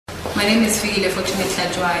My name is Fikile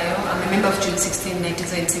Hlatshwayo. I'm a member of June 16,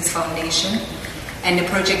 1976 Foundation and a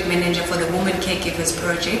project manager for the Women Caregivers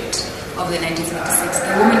Project of the 1976.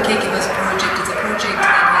 The Women Caregivers Project is a project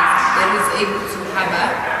that is able to harbor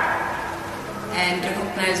and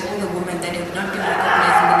recognize all the women that have not been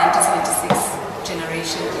recognized in the 1976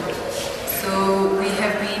 generation. So we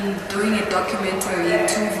have been doing a documentary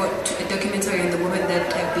on the women that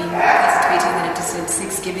have been participating in the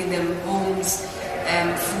 1976, giving them homes,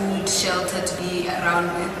 food, shelter to be around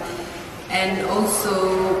with, and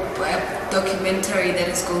also a documentary that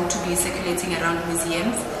is going to be circulating around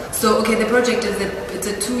museums. So the project is it's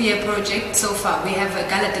a 2-year project so far. We have a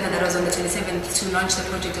gala dinner that was on the 27th to launch the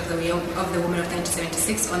project of the Women of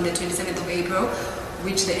 1976 on the 27th of April,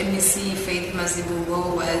 which the MEC Faith Mazibu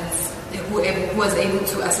who was able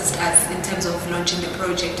to assist us in terms of launching the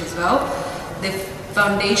project as well. The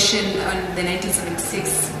foundation on the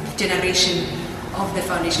 1976 generation of the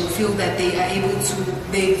foundation feel that they are able to,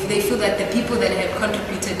 they feel that the people that have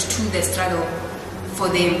contributed to the struggle for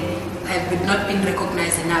them have not been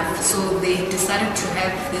recognized enough. So they decided to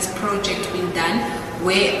have this project being done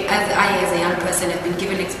where I as a young person have been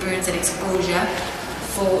given experience and exposure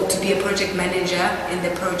to be a project manager in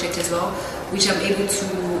the project as well, which I'm able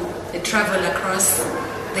to travel across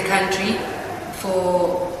the country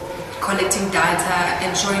for collecting data,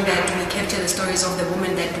 ensuring that we capture the stories of the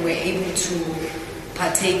women that were able to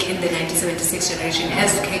partake in the 1976 generation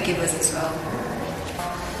as caregivers as well.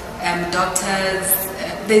 Doctors,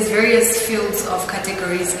 there's various fields of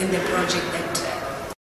categories in the project that